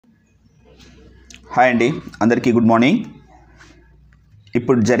Hi అండి, అందరికీ good morning.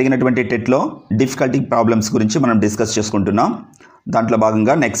 ఇప్పుడు జరిగినటువంటి టెట్లో డిఫికల్టీ ప్రాబ్లమ్స్ గురించి మనం డిస్కస్ చేసుకుంటున్నాం. దాంట్లో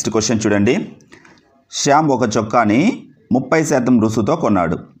భాగంగా నెక్స్ట్ క్వశ్చన్ చూడండి. శ్యామ్ ఒక చొక్కాని 30% రుసుముతో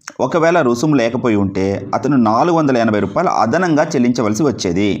కొన్నాడు. ఒకవేళ రుసుము లేకపోయి ఉంటే అతను 480 రూపాయలు అదనంగా చెల్లించవలసి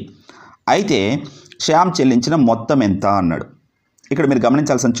వచ్చేది. అయితే శ్యామ్ చెల్లించిన మొత్తం ఎంత అన్నాడు. ఇక్కడ మీరు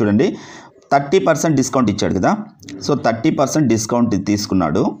గమనించాల్సింది చూడండి, 30% డిస్కౌంట్ ఇచ్చాడు కదా. సో 30% డిస్కౌంట్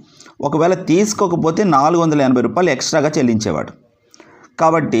తీసుకున్నాడు. ఒకవేళ తీసుకోకపోతే 480 రూపాయలు ఎక్స్ట్రాగా చెల్లించేవాడు.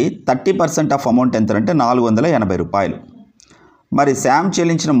 కాబట్టి 30% ఆఫ్ అమౌంట్ ఎంత అంటే 480 రూపాయలు. మరి శ్యామ్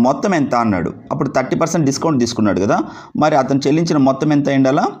చెల్లించిన మొత్తం ఎంత అన్నాడు. అప్పుడు 30% డిస్కౌంట్ తీసుకున్నాడు కదా, మరి అతను చెల్లించిన మొత్తం ఎంత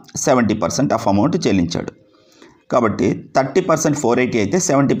అయిండాలా? 70% ఆఫ్ అమౌంట్ చెల్లించాడు. కాబట్టి 30% 480 అయితే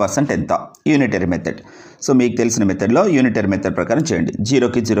 70% ఎంత? Unitary method. సో మీకు తెలిసిన మెథడ్లో యూనిటరీ మెథడ్ ప్రకారం చేయండి.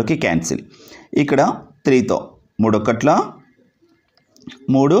 0కి 0కి క్యాన్సిల్. ఇక్కడ 3తో 3 ఒకట్ల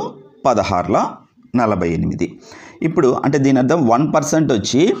 3 16ల 48. ఇప్పుడు అంటే దీని అర్థం 1%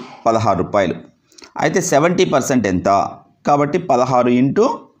 వచ్చి 16 రూపాయలు. అయితే 70% ఎంత? కాబట్టి 16 ×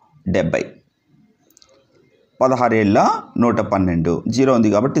 70, 16 ఏళ్ళ 112, 0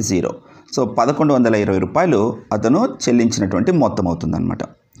 ఉంది కాబట్టి 0. సో 1120 రూపాయలు అతను చెల్లించినటువంటి మొత్తం అవుతుందన్నమాట.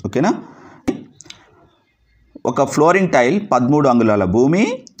 ఓకేనా. ఒక ఫ్లోరింగ్ టైల్ 13 అంగుళాల భూమి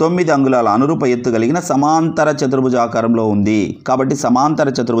 9 అంగుళాల అనురూప ఎత్తు కలిగిన సమాంతర చతుర్భుజ ఆకారంలో ఉంది. కాబట్టి సమాంతర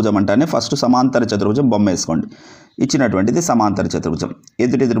చతుర్భుజం అంటేనే ఫస్ట్ సమాంతర చతుర్భుజం బొమ్మ వేసుకోండి. ఇచ్చినటువంటిది సమాంతర చతుర్భుజం.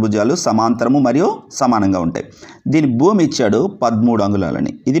 ఎదుటి త్రిభుజాలు సమాంతరము మరియు సమానంగా ఉంటాయి. దీని భూమి ఇచ్చాడు 13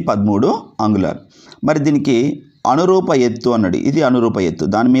 అంగుళాలని. ఇది 13 అంగుళాలు. మరి దీనికి అనురూప ఎత్తు అన్నాడు. ఇది అనురూప ఎత్తు.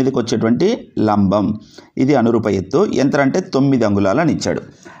 దాని మీదకి వచ్చేటువంటి లంబం ఇది అనురూప ఎత్తు. ఎంత అంటే 9 అంగుళాలు అని ఇచ్చాడు.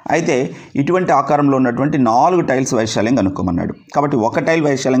 అయితే ఇటువంటి ఆకారంలో ఉన్నటువంటి 4 టైల్స్ వైశాల్యం కనుక్కోమన్నాడు. కాబట్టి ఒక టైల్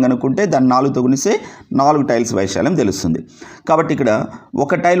వైశాల్యం కనుక్కుంటే దాన్ని 4తో గుణిస్తే 4 టైల్స్ వైశాల్యం తెలుస్తుంది. కాబట్టి ఇక్కడ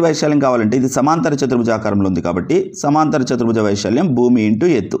ఒక టైల్ వైశాల్యం కావాలంటే ఇది సమాంతర చతుర్భుజ ఆకారంలో ఉంది కాబట్టి సమాంతర చతుర్భుజ వైశాల్యం భూమి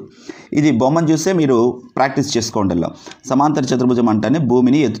 × ఎత్తు. ఇది బొమ్మను చూస్తే మీరు ప్రాక్టీస్ చేసుకోండి. సమాంతర చతుర్భుజం అంటేనే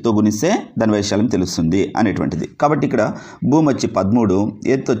భూమిని ఎత్తుతో గుణిస్తే దాని వైశాల్యం తెలుస్తుంది అనేటువంటిది. కాబట్టి ఇక్కడ భూమి వచ్చి 13,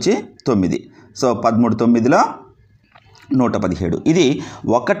 ఎత్తు వచ్చి 9. సో 13 9ల 117. ఇది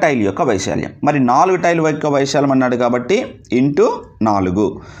ఒక టైల్ యొక్క వైశాల్యం. మరి 4 టైల్ యొక్క వైశాల్యం అన్నాడు కాబట్టి × 4.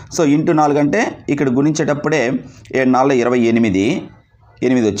 సో × 4 అంటే ఇక్కడ గుణించేటప్పుడే 7 4 28,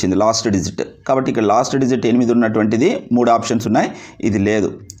 8 వచ్చింది లాస్ట్ డిజిట్. కాబట్టి ఇక్కడ లాస్ట్ డిజిట్ 8 ఉన్నటువంటిది 3 ఆప్షన్స్ ఉన్నాయి. ఇది లేదు.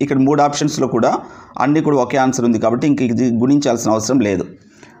 ఇక్కడ 3 ఆప్షన్స్లో కూడా అన్నీ కూడా ఒకే ఆన్సర్ ఉంది కాబట్టి ఇంక ఇది గుణించాల్సిన అవసరం లేదు.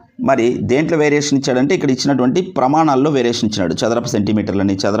 మరి దేంట్లో వేరియేషన్ ఇచ్చాడంటే ఇక్కడ ఇచ్చినటువంటి ప్రమాణాల్లో వేరియేషన్ ఇచ్చినాడు. చదరపు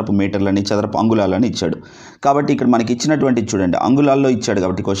సెంటీమీటర్లని, చదరపు మీటర్లని, చదరపు అంగుళాలని ఇచ్చాడు. కాబట్టి ఇక్కడ మనకి ఇచ్చినటువంటి చూడండి అంగుళాల్లో ఇచ్చాడు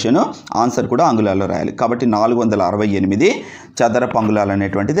కాబట్టి క్వశ్చన్ ఆన్సర్ కూడా అంగుళాల్లో రాయాలి. కాబట్టి 468 చదరపు అంగుళాలు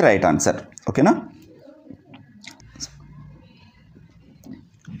అనేటువంటిది రైట్ ఆన్సర్. ఓకేనా.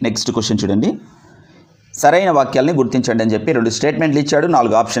 నెక్స్ట్ క్వశ్చన్ చూడండి. సరైన వాక్యాలని గుర్తించండి అని చెప్పి 2 స్టేట్మెంట్లు ఇచ్చాడు,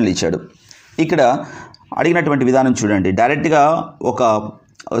 4 ఆప్షన్లు ఇచ్చాడు. ఇక్కడ అడిగినటువంటి విధానం చూడండి. డైరెక్ట్గా ఒక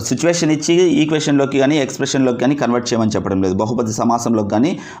సిచ్యువేషన్ ఇచ్చి ఈక్వేషన్లోకి కానీ ఎక్స్ప్రెషన్లోకి కానీ కన్వర్ట్ చేయమని చెప్పడం లేదు. బహుపది సమాసంలోకి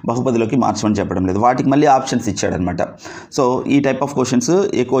కానీ బహుపదిలోకి మార్చమని చెప్పడం లేదు. వాటికి మళ్ళీ ఆప్షన్స్ ఇచ్చాడనమాట. సో ఈ టైప్ ఆఫ్ క్వశ్చన్స్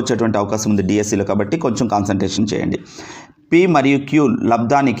ఎక్కువ వచ్చేటువంటి అవకాశం ఉంది డిఎస్సిలో కాబట్టి కొంచెం కాన్సన్ట్రేషన్ చేయండి. పి మరియు క్యూ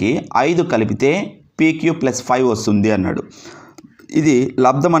లబ్ధానికి 5 కలిపితే PQ + 5 వస్తుంది అన్నాడు. ఇది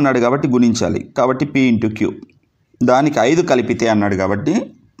లబ్ధం అన్నాడు కాబట్టి గుణించాలి. కాబట్టి P × Q. దానికి 5 కలిపితే అన్నాడు కాబట్టి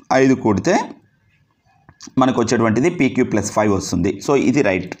 5 కూడితే మనకు వచ్చేటువంటిది PQ + 5 వస్తుంది. సో ఇది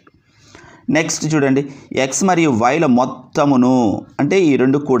రైట్. నెక్స్ట్ చూడండి, X మరియు Yల మొత్తమును అంటే ఈ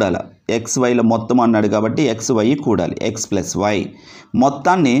 2 కూడాల. XYల మొత్తం అన్నాడు కాబట్టి XY కూడాలి. X + Y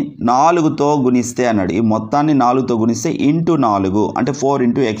మొత్తాన్ని 4తో గుణిస్తే అన్నాడు. ఈ మొత్తాన్ని 4తో గుణిస్తే × 4 అంటే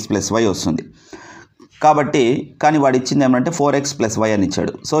 4 × X + Y వస్తుంది. కాబట్టి కానీ వాడు ఇచ్చింది ఏమంటే 4X + Y అని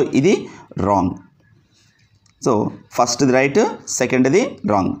ఇచ్చాడు. సో ఇది రాంగ్. సో ఫస్ట్ది రైట్, సెకండ్ది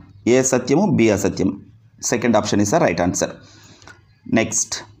రాంగ్. ఏ సత్యము, బి అసత్యం. Second option is the right answer.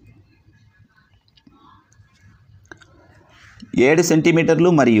 Next 7 సెంటీమీటర్లు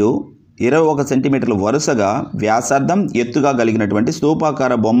మరియు 21 సెంటీమీటర్లు వరుసగా వ్యాసార్థం ఎత్తుగా కలిగినటువంటి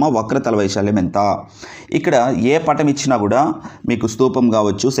స్తూపాకార బొమ్మ వక్రతల వైశాల్యం ఎంత? ఇక్కడ ఏ పటం ఇచ్చినా కూడా మీకు స్తూపం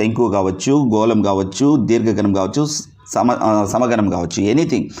కావచ్చు, శంకు కావచ్చు, గోళం కావచ్చు, దీర్ఘగణం కావచ్చు, సమగణం కావచ్చు,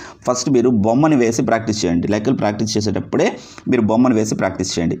 ఎనీథింగ్. ఫస్ట్ మీరు బొమ్మని వేసి ప్రాక్టీస్ చేయండి. లెక్కలు ప్రాక్టీస్ చేసేటప్పుడే మీరు బొమ్మను వేసి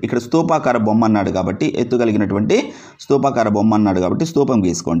ప్రాక్టీస్ చేయండి. ఇక్కడ స్తూపాకార బొమ్మ అన్నాడు కాబట్టి ఎత్తు కలిగినటువంటి స్తూపాకార బొమ్మ అన్నాడు కాబట్టి స్తూపం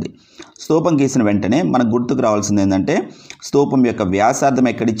గీసుకోండి. స్తూపం గీసిన వెంటనే మనకు గుర్తుకు రావాల్సింది ఏంటంటే స్తూపం యొక్క వ్యాసార్థం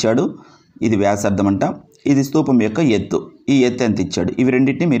ఎక్కడిచ్చాడు? ఇది వ్యాసార్థం అంట. ఇది స్తూపం యొక్క ఎత్తు. ఈ ఎత్తు ఎంత ఇచ్చాడు, ఇవి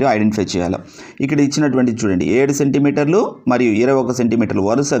రెండింటిని మీరు ఐడెంటిఫై చేయాలి. ఇక్కడ ఇచ్చినటువంటి చూడండి 7 సెంటీమీటర్లు మరియు 21 సెంటీమీటర్లు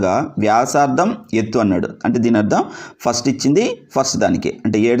వరుసగా వ్యాసార్థం ఎత్తు అన్నాడు. అంటే దీని అర్థం ఫస్ట్ ఇచ్చింది ఫస్ట్ దానికి,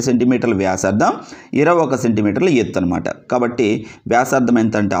 అంటే 7 సెంటీమీటర్ల వ్యాసార్థం 21 సెంటీమీటర్ల ఎత్తు అనమాట. కాబట్టి వ్యాసార్థం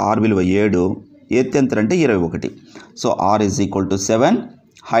ఎంత అంటే r విలువ 7, ఎత్తు ఎంత అంటే 21. So r = 7,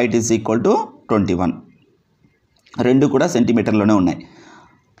 height = 21. రెండు కూడా సెంటీమీటర్లోనే ఉన్నాయి.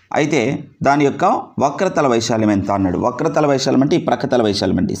 అయితే దాని యొక్క వక్రతల వైశాల్యం ఎంత అన్నాడు. వక్రతల వైశాల్యం అంటే ఈ ప్రక్కతల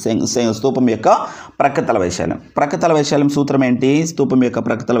వైశాల్యం అండి, స్తూపం యొక్క ప్రక్కతల వైశాల్యం. ప్రక్కతల వైశాల్యం సూత్రం ఏంటి? స్తూపం యొక్క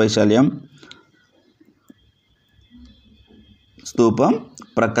ప్రక్కతల వైశాల్యం, స్తూపం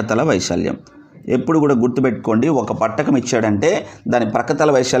ప్రక్కతల వైశాల్యం ఎప్పుడు కూడా గుర్తుపెట్టుకోండి. ఒక పట్టకం ఇచ్చాడంటే దాని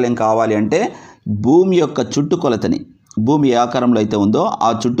ప్రక్కతల వైశాల్యం కావాలి అంటే భూమి యొక్క చుట్టుకొలతని, భూమి ఏ ఆకారంలో అయితే ఉందో ఆ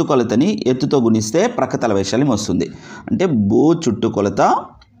చుట్టుకొలతని ఎత్తుతో గుణిస్తే ప్రక్కతల వైశాల్యం వస్తుంది. అంటే భూ చుట్టుకొలత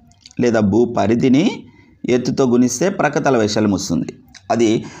లేదా భూ పరిధిని ఎత్తుతో గుణిస్తే ప్రక్కతల వైశాల్యం వస్తుంది. అది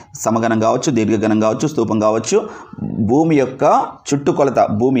సమగణం కావచ్చు, దీర్ఘగణం కావచ్చు, స్తూపం కావచ్చు. భూమి యొక్క చుట్టుకొలత,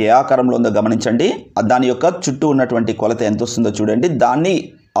 భూమి ఏ ఆకారంలో ఉందో గమనించండి, దాని యొక్క చుట్టూ ఉన్నటువంటి కొలత ఎంత వస్తుందో చూడండి, దాన్ని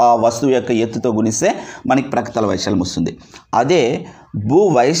ఆ వస్తువు యొక్క ఎత్తుతో గుణిస్తే మనకి ప్రక్కతల వైశాల్యం వస్తుంది. అదే భూ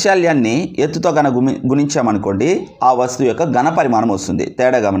వైశాల్యాన్ని ఎత్తుతో గుణించామనుకోండి ఆ వస్తువు యొక్క ఘన పరిమాణం వస్తుంది.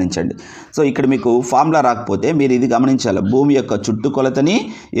 తేడా గమనించండి. సో ఇక్కడ మీకు ఫార్ములా రాకపోతే మీరు ఇది గమనించాలి. భూమి యొక్క చుట్టుకొలతని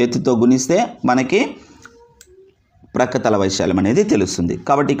ఎత్తుతో గుణిస్తే మనకి ప్రక్కతల వైశాల్యం అనేది తెలుస్తుంది.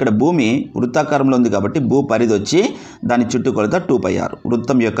 కాబట్టి ఇక్కడ భూమి వృత్తాకారంలో ఉంది కాబట్టి భూ పరిధి వచ్చి దాని చుట్టుకొలత 2πr,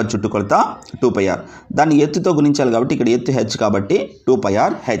 వృత్తం యొక్క చుట్టుకొలత 2πr. దాన్ని ఎత్తుతో గుణించాలి కాబట్టి ఇక్కడ ఎత్తు h కాబట్టి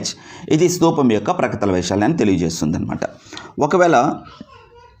 2πrh. ఇది స్తూపం యొక్క ప్రక్కతల వైశాల్యాన్ని తెలియజేస్తుంది అనమాట. ఒకవేళ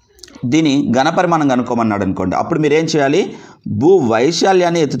దీని ఘనపరిమాణం కనుక్కోమన్నాడు అనుకోండి, అప్పుడు మీరు ఏం చేయాలి? భూ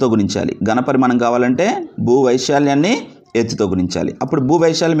వైశాల్యాన్ని ఎత్తుతో గుణించాలి. ఘనపరిమాణం కావాలంటే భూ వైశాల్యాన్ని ఎత్తుతో గుణించాలి. అప్పుడు భూ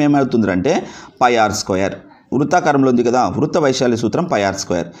వైశాల్యం ఏమవుతుందంటే πr². వృత్తాకారంలో ఉంది కదా, వృత్త వైశాల్య సూత్రం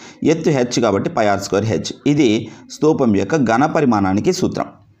πr², ఎత్తు h కాబట్టి πr²h. ఇది స్తూపం యొక్క ఘన పరిమాణానికి సూత్రం.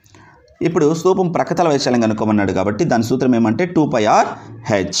 ఇప్పుడు స్తూపం ప్రక్కతల వైశాల్యం కనుక్కోమన్నాడు కాబట్టి దాని సూత్రం ఏమంటే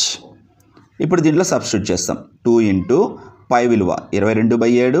 2πrh. ఇప్పుడు దీంట్లో సబ్స్టిట్యూట్ చేస్తాం. 2 × π విలువ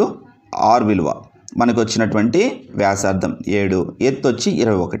 22/7, r విలువ మనకు వచ్చినటువంటి వ్యాసార్థం 7, ఎత్తు వచ్చి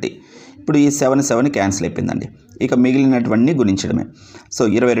 21. ఇప్పుడు ఈ 7 క్యాన్సిల్ అయిపోయిందండి. ఇక మిగిలినటువంటి గుణించడమే. సో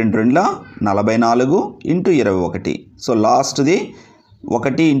 22 44 × 21. సో లాస్ట్ది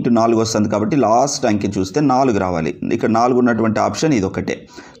 1 × 4 వస్తుంది కాబట్టి లాస్ట్ అంకె చూస్తే 4 రావాలి. ఇక్కడ 4 ఉన్నటువంటి ఆప్షన్ ఇది ఒకటే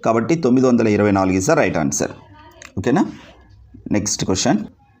కాబట్టి 924 ఇస్ ద రైట్ ఆన్సర్. ఓకేనా. నెక్స్ట్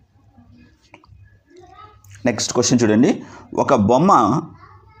క్వశ్చన్ చూడండి. ఒక బొమ్మ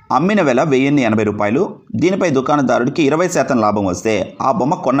అమ్మిన వెల 1080 రూపాయలు. దీనిపై దుకాణదారుడికి 20% లాభం వస్తే ఆ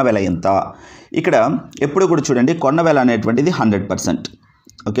బొమ్మ కొన్న వెల ఎంత? ఇక్కడ ఎప్పుడు కూడా చూడండి, కొన్న వెల అనేటువంటిది 100%.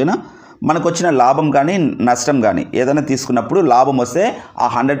 ఓకేనా. మనకు వచ్చిన లాభం కానీ నష్టం కానీ ఏదైనా తీసుకున్నప్పుడు లాభం వస్తే ఆ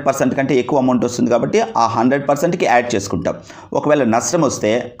 100% కంటే ఎక్కువ అమౌంట్ వస్తుంది కాబట్టి ఆ 100%కి యాడ్ చేసుకుంటాం. ఒకవేళ నష్టం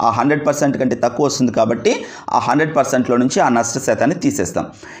వస్తే ఆ 100% కంటే తక్కువ వస్తుంది కాబట్టి ఆ 100%లో నుంచి ఆ నష్ట శాతాన్ని తీసేస్తాం.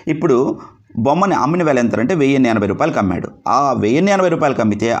 ఇప్పుడు బొమ్మని అమ్మిన వెల ఎంత అంటే 1080 రూపాయలకి అమ్మాడు. ఆ 1080 రూపాయలకి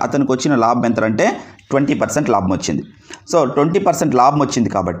అమ్మితే అతనికి వచ్చిన లాభం ఎంత అంటే 20% లాభం వచ్చింది. సో 20% లాభం వచ్చింది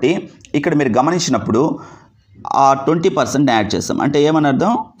కాబట్టి ఇక్కడ మీరు గమనించినప్పుడు ఆ 20% యాడ్ చేస్తాం. అంటే ఏమని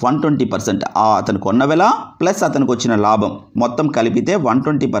అర్థం? 120%. అతను కొన్న వెల ప్లస్ అతనికి వచ్చిన లాభం మొత్తం కలిపితే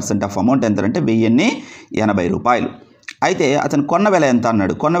 120% ఆఫ్ అమౌంట్ ఎంత అంటే 1080 రూపాయలు. అయితే అతను కొన్న వెల ఎంత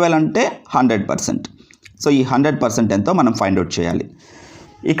అన్నాడు? కొన్న వెల అంటే 100%. సో ఈ 100% ఎంతో మనం ఫైండ్ అవుట్ చేయాలి.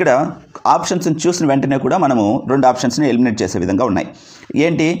 ఇక్కడ ఆప్షన్స్ని చూసిన వెంటనే కూడా మనము 2 ఆప్షన్స్ని ఎలిమినేట్ చేసే విధంగా ఉన్నాయి.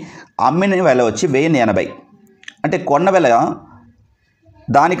 ఏంటి? అమ్మిన వెల వచ్చి 1080, అంటే కొన్న వెల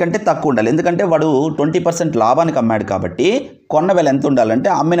దానికంటే తక్కువ ఉండాలి. ఎందుకంటే వాడు 20% లాభానికి అమ్మాడు కాబట్టి కొన్న వెల ఎంత ఉండాలంటే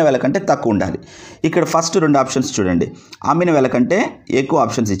అమ్మిన వెల కంటే తక్కువ ఉండాలి. ఇక్కడ ఫస్ట్ 2 ఆప్షన్స్ చూడండి, అమ్మిన వెల కంటే ఎక్కువ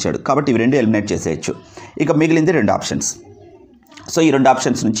ఆప్షన్స్ ఇచ్చాడు కాబట్టి ఇవి 2 ఎలిమినేట్ చేసేయచ్చు. ఇక మిగిలింది 2 ఆప్షన్స్. సో ఈ 2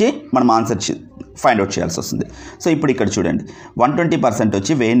 ఆప్షన్స్ నుంచి మనం ఆన్సర్ ఫైండ్ అవుట్ చేయాల్సి వస్తుంది. సో ఇప్పుడు ఇక్కడ చూడండి, 120%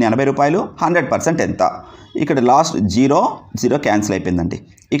 వచ్చి 1080 రూపాయలు, 100% ఎంత? ఇక్కడ లాస్ట్ 0 క్యాన్సిల్ అయిపోయిందండి.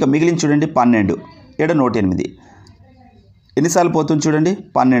 ఇక మిగిలింది చూడండి 12, 7 108. ఎన్నిసార్లు పోతుంది చూడండి,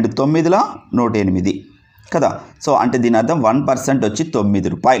 12 9 108 కదా. సో అంటే దీని అర్థం 1% వచ్చి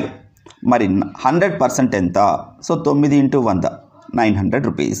 9 రూపాయలు. మరి 100% ఎంత? So 9 × 100 900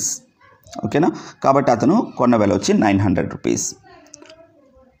 rupees. ఓకేనా. కాబట్టి అతను కొన్న వెల వచ్చి 900 రూపీస్.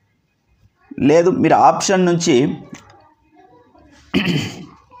 లేదు మీరు ఆప్షన్ నుంచి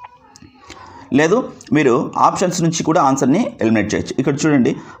మీరు ఆప్షన్స్ నుంచి కూడా ఆన్సర్ని ఎలిమినేట్ చేయొచ్చు. ఇక్కడ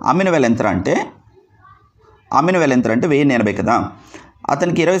చూడండి, అమ్మిన వెల ఎంత అంటే 1080 కదా.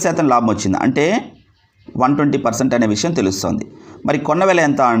 అతనికి 20% లాభం వచ్చింది అంటే 120% అనే విషయం తెలుస్తుంది. మరి కొన్న వెల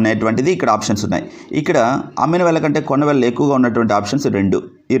ఎంత అనేటువంటిది ఇక్కడ ఆప్షన్స్ ఉన్నాయి. ఇక్కడ అమ్మిన వెల కంటే కొన్న వెల ఎక్కువగా ఉన్నటువంటి ఆప్షన్స్ 2.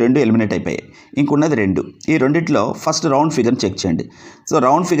 ఈ 2 ఎలిమినేట్ అయిపోయాయి. ఇంకున్నది 2. ఈ రెండిట్లో ఫస్ట్ రౌండ్ ఫిగర్ చెక్ చేయండి. సో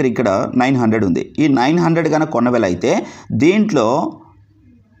రౌండ్ ఫిగర్ ఇక్కడ 900 ఉంది. ఈ 900 కన్నా కొన్న వెల అయితే దీంట్లో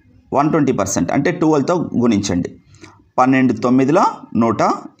 120% అంటే 12తో గుణించండి. 12 9లో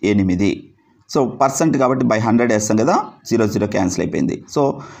 108. సో పర్సెంట్ కాబట్టి బై 100 వేస్తాం కదా, 0 క్యాన్సిల్ అయిపోయింది. సో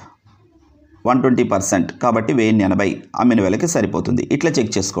 120% కాబట్టి 1080 అమ్మిన వెలకి సరిపోతుంది. ఇట్లా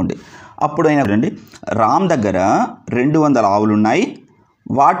చెక్ చేసుకోండి. అప్పుడైనా రండి, రామ్ దగ్గర 200 ఆవులు ఉన్నాయి,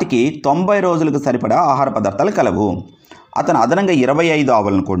 వాటికి 90 రోజులకు సరిపడా ఆహార పదార్థాలు కలవు. అతను అదనంగా 25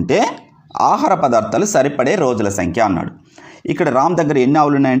 ఆవులను కొంటే ఆహార పదార్థాలు సరిపడే రోజుల సంఖ్య అన్నాడు. ఇక్కడ రామ్ దగ్గర ఎన్ని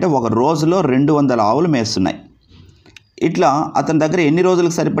ఆవులు ఉన్నాయంటే ఒక రోజులో 200 ఆవులు మేస్తున్నాయి. ఇట్లా అతని దగ్గర ఎన్ని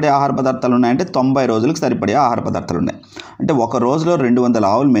రోజులకు సరిపడే ఆహార పదార్థాలు ఉన్నాయంటే 90 రోజులకు సరిపడే ఆహార పదార్థాలు ఉన్నాయి. అంటే ఒక రోజులో 200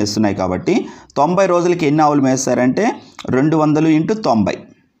 ఆవులు మేస్తున్నాయి కాబట్టి 90 రోజులకి ఎన్ని ఆవులు మేస్తారంటే 200 × 90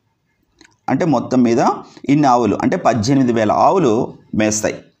 అంటే మొత్తం మీద ఇన్ని ఆవులు అంటే 18,000 ఆవులు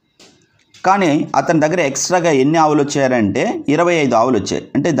మేస్తాయి. కానీ అతని దగ్గర ఎక్స్ట్రాగా ఎన్ని ఆవులు వచ్చారంటే 25 ఆవులు వచ్చాయి.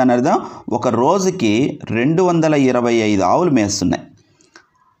 అంటే దాని అర్థం ఒక రోజుకి 225 ఆవులు మేస్తున్నాయి.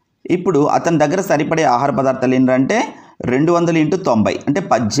 ఇప్పుడు అతని దగ్గర సరిపడే ఆహార పదార్థాలు ఏంటంటే 200 × 90 అంటే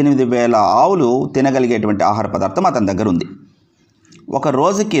 18,000 ఆవులు తినగలిగేటువంటి ఆహార పదార్థం అతని దగ్గర ఉంది. ఒక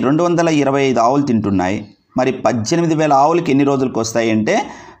రోజుకి 225 ఆవులు తింటున్నాయి. మరి 18,000 ఆవులకి ఎన్ని రోజులకు వస్తాయి అంటే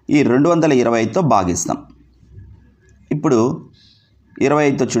ఈ 225తో భాగిస్తాం. ఇప్పుడు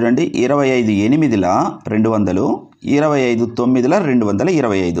 25తో చూడండి, 25 8ల 200, 25 9ల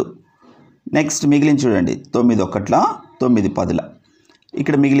 225. నెక్స్ట్ మిగిలిన చూడండి, 9 1ల 9 10ల.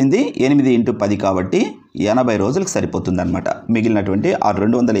 ఇక్కడ మిగిలింది 8 × 10 కాబట్టి 80 రోజులకు సరిపోతుందన్నమాట. మిగిలినటువంటి ఆ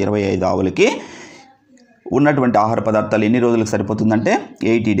 225 ఆవులకి ఉన్నటువంటి ఆహార పదార్థాలు ఎన్ని రోజులకు సరిపోతుందంటే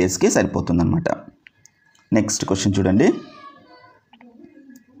 80 డేస్కి సరిపోతుందన్నమాట. నెక్స్ట్ క్వశ్చన్ చూడండి.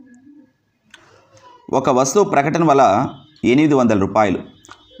 ఒక వస్తువు ప్రకటన వల్ల 800 రూపాయలు.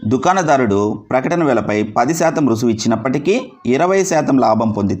 దుకాణదారుడు ప్రకటన వెలపై 10% రుసుము ఇచ్చినప్పటికీ 20% లాభం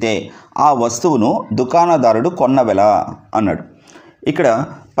పొందితే ఆ వస్తువును దుకాణదారుడు కొన్న వెల అన్నాడు. ఇక్కడ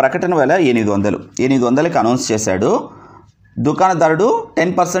ప్రకటన వెల 800కి అనౌన్స్ చేశాడు. దుకాణదారుడు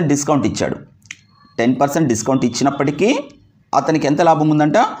 10% డిస్కౌంట్ ఇచ్చాడు. 10% డిస్కౌంట్ ఇచ్చినప్పటికీ అతనికి ఎంత లాభం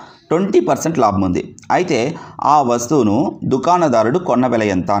ఉందంట, 20% లాభం ఉంది. అయితే ఆ వస్తువును దుకాణదారుడు కొన్న వెల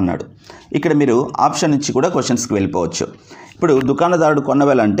ఎంత అన్నాడు. ఇక్కడ మీరు ఆప్షన్ నుంచి కూడా క్వశ్చన్స్కి వెళ్ళిపోవచ్చు. ఇప్పుడు దుకాణదారుడు కొన్న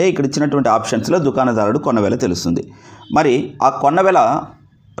వెల అంటే ఇక్కడ ఇచ్చినటువంటి ఆప్షన్స్లో దుకాణదారుడు కొన్న వెల తెలుస్తుంది. మరి ఆ కొన్న వెల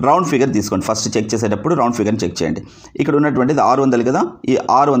రౌండ్ ఫిగర్ తీసుకోండి. ఫస్ట్ చెక్ చేసేటప్పుడు రౌండ్ ఫిగర్ని చెక్ చేయండి. ఇక్కడ ఉన్నటువంటిది 600 కదా, ఈ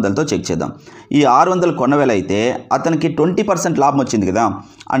 600తో చెక్ చేద్దాం. ఈ 600 కొన్న వెల అయితే అతనికి 20% లాభం వచ్చింది కదా,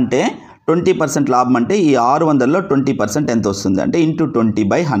 అంటే 20% లాభం అంటే ఈ 600లో 20% ఎంత వస్తుంది అంటే ఇంటూ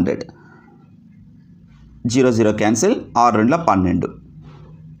 20/100. 0 క్యాన్సిల్, 6 2 12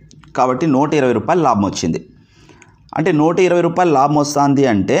 కాబట్టి 120 రూపాయలు లాభం వచ్చింది. అంటే 120 రూపాయలు లాభం వస్తుంది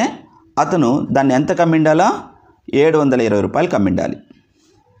అంటే అతను దాన్ని ఎంత కమ్మిండాలా, 720 రూపాయలు కమ్మిండాలి.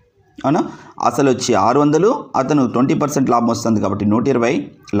 అవునా, అసలు వచ్చి 600, అతను 20% లాభం వస్తుంది కాబట్టి 120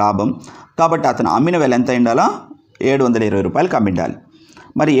 లాభం. కాబట్టి అతను అమ్మిన వెల ఎంత అయిండాలా, 720 రూపాయలు కమ్మిండాలి.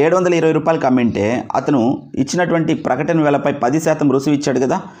 మరి 720 రూపాయలు కమ్మింటే అతను ఇచ్చినటువంటి ప్రకటన వెలపై 10% రుసుము ఇచ్చాడు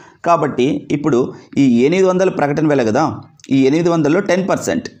కదా. కాబట్టి ఇప్పుడు ఈ 800 ప్రకటన వెల కదా, ఈ 800లో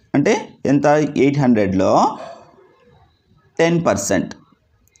 10% అంటే ఎంత, 800లో 10%.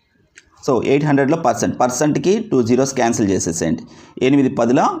 సో 800లో పర్సెంట్కి 2 zeros క్యాన్సిల్ చేసేసేయండి. 8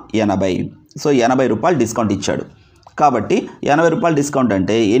 10ల 80. సో 80 రూపాయలు డిస్కౌంట్ ఇచ్చాడు. కాబట్టి 80 రూపాయలు డిస్కౌంట్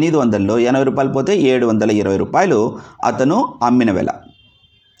అంటే 800లో 80 రూపాయలు పోతే 720 రూపాయలు అతను అమ్మిన వెల.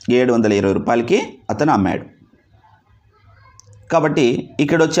 720 రూపాయలకి అతను అమ్మాడు. కాబట్టి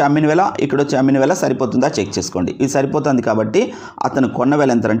ఇక్కడ వచ్చి అమ్మిన వెల, ఇక్కడ వచ్చి అమ్మిన వెల సరిపోతుందా చెక్ చేసుకోండి. ఇది సరిపోతుంది కాబట్టి అతను కొన్న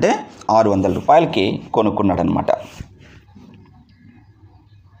వెల ఎంత అంటే 600 రూపాయలకి కొనుక్కున్నాడు అనమాట.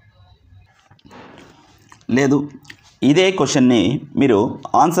 లేదు, ఇదే క్వశ్చన్ని మీరు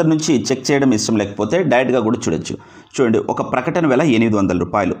ఆన్సర్ నుంచి చెక్ చేయడం ఇష్టం లేకపోతే డైరెక్ట్గా కూడా చూడొచ్చు. చూడండి, ఒక ప్రకటన వెల 800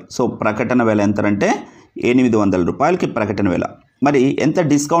 రూపాయలు. సో ప్రకటన వెల ఎంత అంటే 800 రూపాయలకి ప్రకటన వెల. మరి ఎంత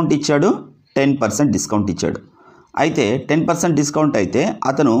డిస్కౌంట్ ఇచ్చాడు, 10% డిస్కౌంట్ ఇచ్చాడు. అయితే 10% డిస్కౌంట్ అయితే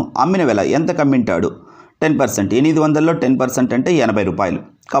అతను అమ్మిన వెల ఎంత కమ్మింటాడు, 10%. 800లో 10% అంటే 80 రూపాయలు.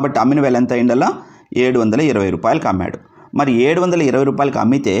 కాబట్టి అమ్మిన వెల ఎంత అయిందల్లా 720 రూపాయలకి అమ్మాడు. మరి 720 రూపాయలకి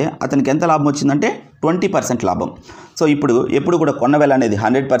అమ్మితే అతనికి ఎంత లాభం వచ్చిందంటే 20% లాభం. సో ఇప్పుడు ఎప్పుడు కూడా కొన్న వెల అనేది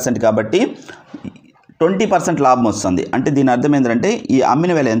 100% కాబట్టి 20% లాభం వస్తుంది. అంటే దీని అర్థం ఏంటంటే ఈ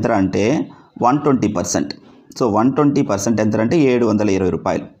అమ్మిన వెల ఎంత అంటే 120%. సో 120% ఎంత అంటే 720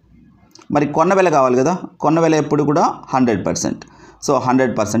 రూపాయలు. మరి కొన్న వెల కావాలి కదా, కొన్న వెల ఎప్పుడు కూడా 100%. సో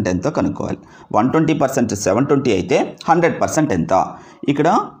 100% ఎంతో కనుక్కోవాలి. 120% 720 అయితే 100% ఎంత? ఇక్కడ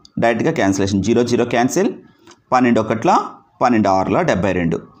డైరెక్ట్గా క్యాన్సిలేషన్ 0 0 క్యాన్సిల్, 12 1 12 6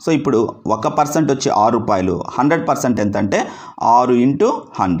 72. సో ఇప్పుడు 1% వచ్చి 6 రూపాయలు, 100% ఎంత అంటే 6 ×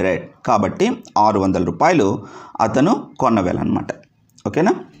 100, కాబట్టి 600 రూపాయలు అతను కొన్నవేలన్నమాట.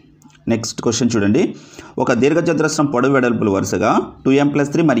 ఓకేనా. నెక్స్ట్ క్వశ్చన్ చూడండి. ఒక దీర్ఘచతురస్రం పొడవు వెడల్పులు వరుసగా 2m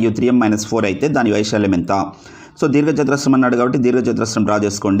 + 3 మరియు 3m - 4 అయితే దాని వైశాల్యం ఎంత? సో దీర్ఘచతురస్రం అన్నాడు కాబట్టి దీర్ఘచతురస్రం డ్రా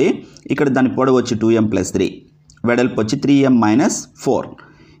చేసుకోండి. ఇక్కడ దాని పొడవు వచ్చి 2m + 3, వెడల్పు వచ్చి 3m - 4.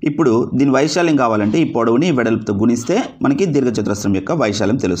 ఇప్పుడు దీని వైశాల్యం కావాలంటే ఈ పొడవుని వెడల్పుతో గుణిస్తే మనకి దీర్ఘచతురస్రం యొక్క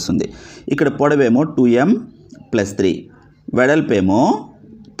వైశాల్యం తెలుస్తుంది. ఇక్కడ పొడవేమో 2m + 3, వెడల్పేమో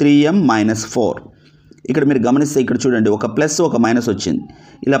 3m - 4. ఇక్కడ మీరు గమనిస్తే ఇక్కడ చూడండి, ఒక ప్లస్ ఒక మైనస్ వచ్చింది.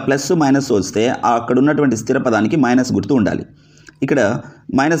 ఇలా ప్లస్ మైనస్ వస్తే అక్కడ ఉన్నటువంటి స్థిర పదానికి మైనస్ గుర్తు ఉండాలి. ఇక్కడ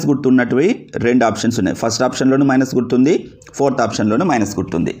మైనస్ గుర్తు ఉన్నటువంటి 2 ఆప్షన్స్ ఉన్నాయి. ఫస్ట్ ఆప్షన్లోనూ మైనస్ గుర్తుంది, ఫోర్త్ ఆప్షన్లోనూ మైనస్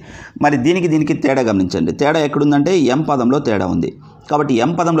గుర్తుంది. మరి దీనికి తేడా గమనించండి. తేడా ఎక్కడుందంటే m పదంలో తేడా ఉంది. కాబట్టి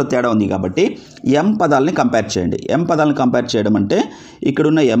m పదంలో తేడా ఉంది కాబట్టి m పదాలని కంపేర్ చేయండి. m పదాలను కంపేర్ చేయడం అంటే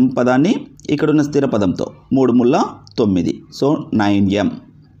ఇక్కడున్న m పదాన్ని ఇక్కడున్న స్థిర పదంతో 3 ముళ్ళ 9, సో 9m.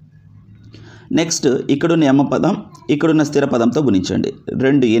 నెక్స్ట్ ఇక్కడున్న m పదం ఇక్కడున్న స్థిర పదంతో గుణించండి.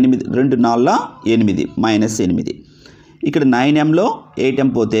 2 8 2 4 8 -8. ఇక్కడ 9mలో 8m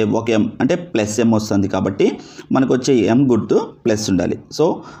పోతే 1m అంటే +m వస్తుంది. కాబట్టి మనకు వచ్చే m గుర్తు ప్లస్ ఉండాలి. సో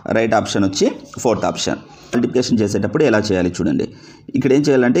రైట్ ఆప్షన్ వచ్చి ఫోర్త్ ఆప్షన్. మల్టిప్లికేషన్ చేసేటప్పుడు ఎలా చేయాలి చూడండి. ఇక్కడ ఏం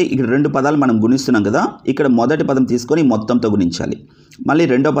చేయాలంటే ఇక్కడ 2 పదాలు మనం గుణిస్తున్నాం కదా, ఇక్కడ మొదటి పదం తీసుకొని మొత్తంతో గుణించాలి. మళ్ళీ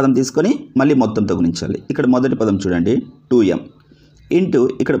రెండో పదం తీసుకొని మళ్ళీ మొత్తంతో గుణించాలి. ఇక్కడ మొదటి పదం చూడండి 2m ఇంటూ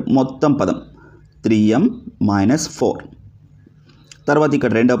ఇక్కడ మొత్తం పదం 3m - 4. తర్వాత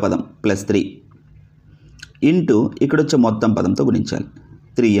ఇక్కడ రెండో పదం +3 ఇంటూ ఇక్కడ వచ్చే మొత్తం పదంతో గుణించాలి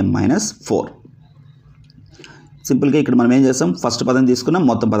 3m - 4. సింపుల్గా ఇక్కడ మనం ఏం చేస్తాం, ఫస్ట్ పదం తీసుకున్నాం,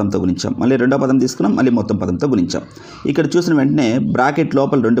 మొత్తం పదంతో గుణించాం, మళ్ళీ రెండో పదం తీసుకున్నాం, మళ్ళీ మొత్తం పదంతో గుణించాం. ఇక్కడ చూసిన వెంటనే బ్రాకెట్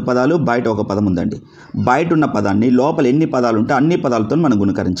లోపల 2 పదాలు, బయట ఒక పదం ఉందండి. బయట ఉన్న పదాన్ని లోపల ఎన్ని పదాలు ఉంటే అన్ని పదాలతో మనం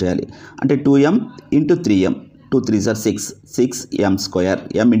గుణకరం చేయాలి. అంటే 2m × 3m, 2 3 are 6, 6m²,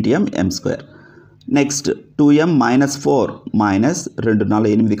 m × m m². Next 2m - 4 -2 4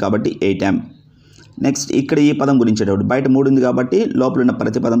 8 కాబట్టి 8m. నెక్స్ట్ ఇక్కడ ఈ పదం గుణించేటప్పుడు బయట 3 ఉంది కాబట్టి లోపల ఉన్న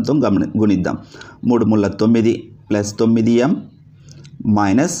ప్రతి పదంతో గుణిద్దాం. 3 ముళ్ళ 9 + 9m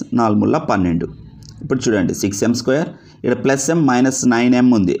 -4 ముళ్ళ 12. ఇప్పుడు చూడండి 6m². ఇక్కడ +m -9m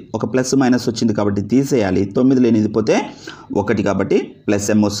ఉంది, ఒక ప్లస్ మైనస్ వచ్చింది కాబట్టి తీసేయాలి. 9లో 8 పోతే 1 కాబట్టి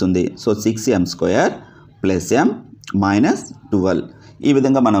 +m వస్తుంది. So 6m² + m -12. ఈ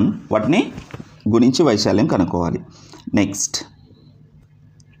విధంగా మనం వాటిని గుణించి వైశాల్యం కనుక్కోవాలి.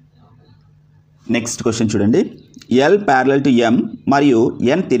 నెక్స్ట్ క్వశ్చన్ చూడండి. L ప్యారలల్ టు m మరియు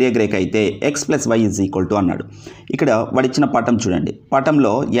n తిర్యక్ రేఖ అయితే x + y = అన్నాడు. ఇక్కడ వాడిచ్చిన పటం చూడండి.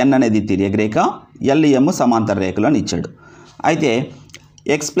 పటంలో n అనేది తిర్యక్ రేఖ, L m సమాంతర రేఖలు అని ఇచ్చాడు. అయితే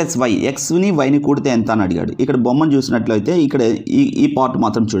x + y, xని వైని కూడితే ఎంత అని అడిగాడు. ఇక్కడ బొమ్మను చూసినట్లయితే ఇక్కడ ఈ పార్ట్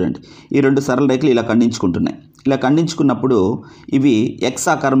మాత్రం చూడండి. ఈ 2 సరళ రేఖలు ఇలా ఖండించుకుంటున్నాయి. ఇలా ఖండించుకున్నప్పుడు ఇవి x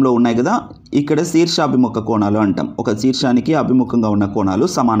ఆకారంలో ఉన్నాయి కదా, ఇక్కడ శీర్షాభిముఖ కోణాలు అంటాం. ఒక శీర్షానికి అభిముఖంగా ఉన్న కోణాలు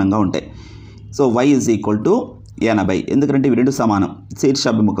సమానంగా ఉంటాయి. సో y = 80, ఎందుకంటే ఇవి 2 సమానం,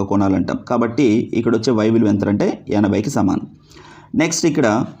 శీర్షాభిముఖ కోణాలు అంటాం. కాబట్టి ఇక్కడ వచ్చే y విలువ ఎంత అంటే 80కి సమానం. నెక్స్ట్ ఇక్కడ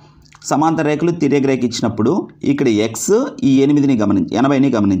సమాంతర రేఖలు తిర్యక్ రేఖ ఇచ్చినప్పుడు ఇక్కడ x ఈ 80ని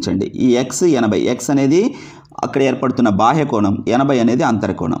గమనించండి. ఈ x 80, x అనేది అక్కడ ఏర్పడుతున్న బాహ్య కోణం, 80 అనేది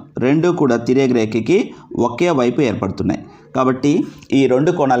అంతర కోణం. రెండు కూడా తిర్యక్ రేఖకి ఒకే వైపు ఏర్పడుతున్నాయి. కాబట్టి ఈ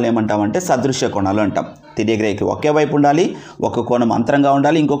 2 కోణాలను ఏమంటామంటే సదృశ్య కోణాలు అంటాం. తిర్యక్ రేఖ ఒకే వైపు ఉండాలి, ఒక కోణం అంతరంగా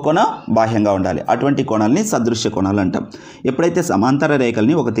ఉండాలి, ఇంకొక కోణం బాహ్యంగా ఉండాలి. అటువంటి కోణాలని సదృశ్య కోణాలు అంటాం. ఎప్పుడైతే సమాంతర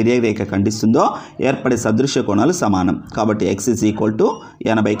రేఖల్ని ఒక తిర్యక్ రేఖ ఖండిస్తుందో ఏర్పడే సదృశ్య కోణాలు సమానం. కాబట్టి x =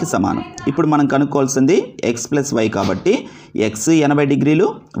 80కి సమానం. ఇప్పుడు మనం కనుక్కోవాల్సింది x + y కాబట్టి x 80 డిగ్రీలు,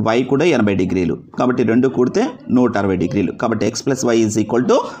 y కూడా 80 డిగ్రీలు. కాబట్టి 2 కూడితే 160 డిగ్రీలు. కాబట్టి x + y =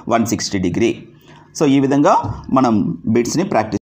 160 డిగ్రీ. సో ఈ విధంగా మనం బిట్స్ని ప్రాక్టీస్